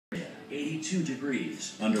82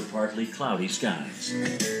 degrees under partly cloudy skies.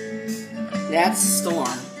 That's a storm.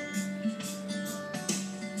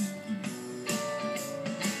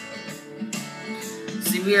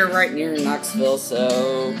 See, we are right near Knoxville,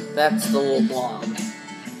 so that's the little blob.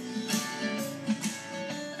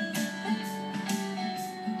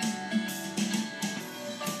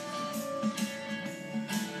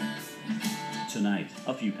 Tonight,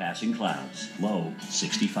 a few passing clouds. Low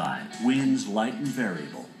 65. Winds light and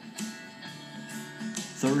variable.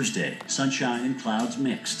 Thursday, sunshine and clouds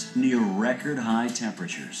mixed. Near record high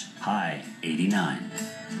temperatures. High 89.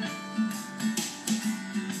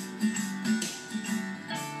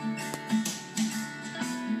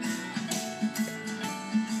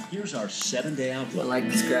 Here's our 7-day outlook. I like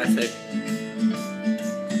this graphic.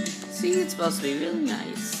 See, it's supposed to be really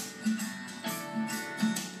nice.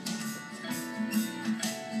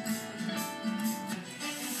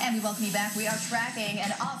 And we welcome you back. We are tracking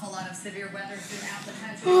an awful lot of severe weather throughout the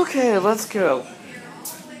country. Okay, let's go.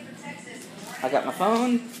 I got my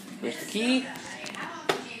phone. Here's the key.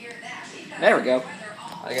 There we go.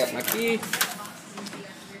 I got my key.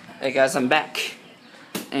 Hey guys, I'm back.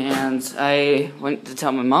 And I went to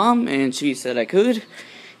tell my mom, and she said I could.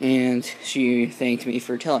 And she thanked me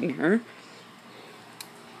for telling her.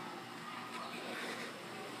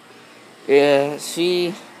 Yeah,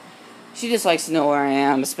 she just likes to know where I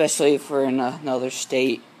am, especially if we're in another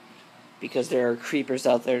state, because there are creepers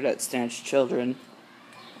out there that snatch children.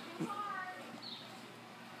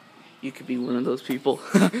 You could be one of those people.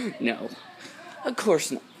 No, of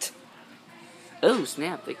course not. Oh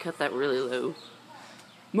snap, they cut that really low.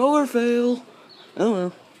 Mower fail. Oh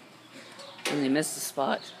well. And they missed the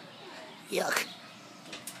spot. Yuck.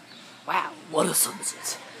 Wow, what a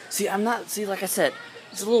sunset. See, like I said,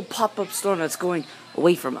 it's a little pop-up storm that's going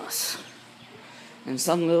away from us. And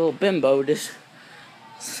some little bimbo just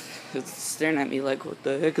is staring at me like, what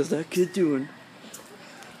the heck is that kid doing?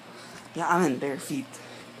 Yeah, I'm in bare feet.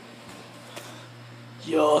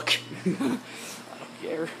 Yuck. I don't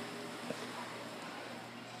care.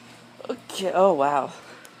 Okay, oh wow.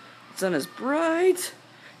 The sun is bright.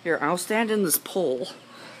 Here, I'll stand in this pole.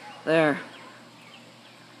 There.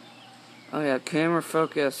 Oh yeah, camera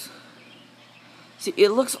focus. See, it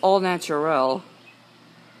looks all natural.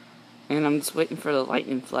 And I'm just waiting for the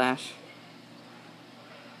lightning flash.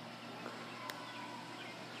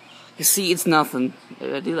 You see, it's nothing.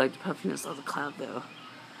 I do like the puffiness of the cloud, though.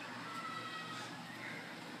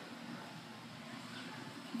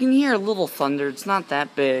 You can hear a little thunder. It's not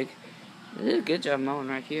that big. They did a good job mowing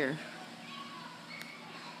right here.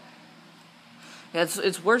 Yeah,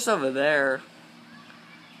 it's worse over there.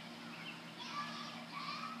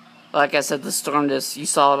 Like I said, the storm just, you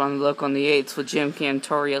saw it on the Look on the 8th with Jim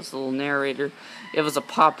Cantori as the little narrator. It was a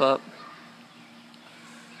pop-up.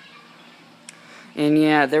 And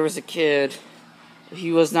yeah, there was a kid.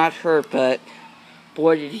 He was not hurt, but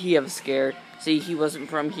boy did he have a scare. See, he wasn't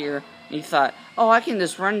from here. And he thought, oh, I can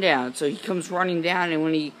just run down. So he comes running down, and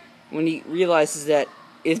when he realizes that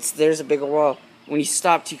there's a big wall, when he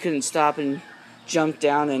stopped, he couldn't stop and jumped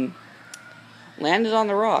down and landed on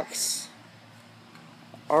the rocks.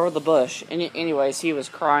 Or the bush. And anyways, he was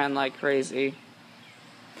crying like crazy.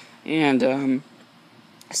 And,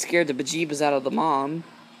 scared the bejeebus out of the mom.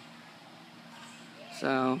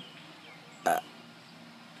 So,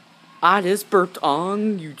 I just burped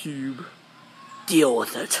on YouTube. Deal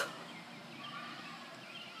with it.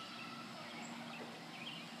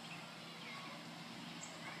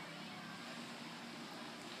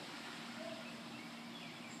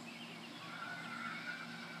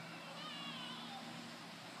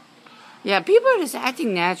 Yeah, people are just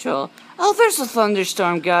acting natural. Oh, there's a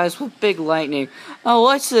thunderstorm, guys, with big lightning. Oh,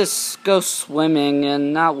 let's just go swimming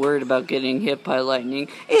and not worried about getting hit by lightning.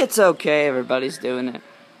 It's okay, everybody's doing it.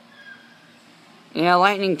 Yeah,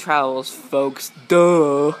 lightning travels, folks.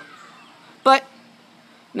 Duh. But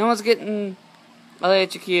no one's getting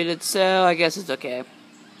electrocuted, so I guess it's okay.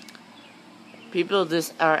 People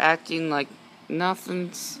just are acting like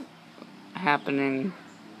nothing's happening.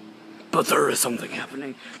 But there is something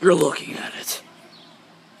happening. You're looking at it.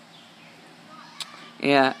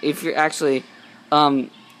 Yeah, if you're actually, yeah,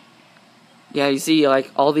 you see,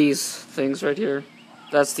 like, all these things right here.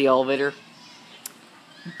 That's the elevator.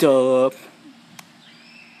 Duh.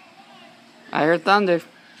 I heard thunder.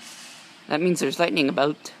 That means there's lightning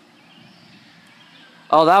about.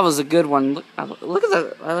 Oh, that was a good one. Look at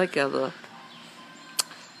that. I like the...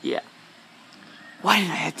 Yeah. Why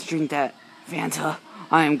did I have to drink that Fanta?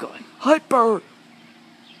 I am going hyper.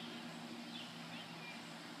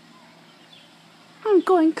 I'm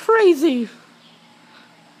going crazy.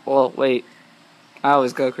 Well, wait. I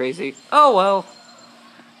always go crazy. Oh well.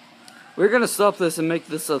 We're gonna stop this and make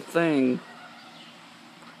this a thing.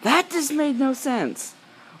 That just made no sense.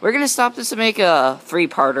 We're gonna stop this and make a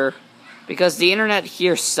 3-parter. Because the internet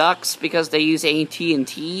here sucks because they use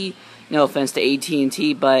AT&T. No offense to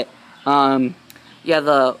AT&T, but yeah,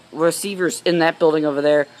 the receivers in that building over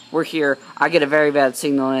there, we're here. I get a very bad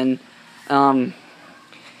signal, and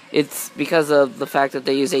it's because of the fact that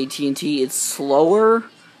they use AT&T. It's slower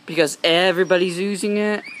because everybody's using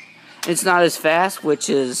it. It's not as fast, which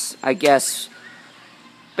is, I guess,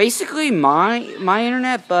 basically my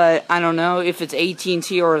internet. But I don't know if it's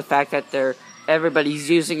AT&T or the fact that everybody's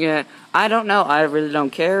using it. I don't know. I really don't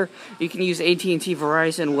care. You can use AT&T,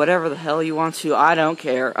 Verizon, whatever the hell you want to. I don't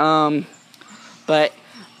care. But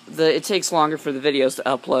it takes longer for the videos to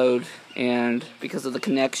upload, and because of the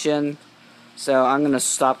connection. So I'm gonna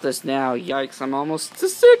stop this now. Yikes! I'm almost to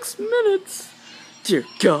 6 minutes. Dear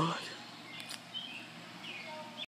God.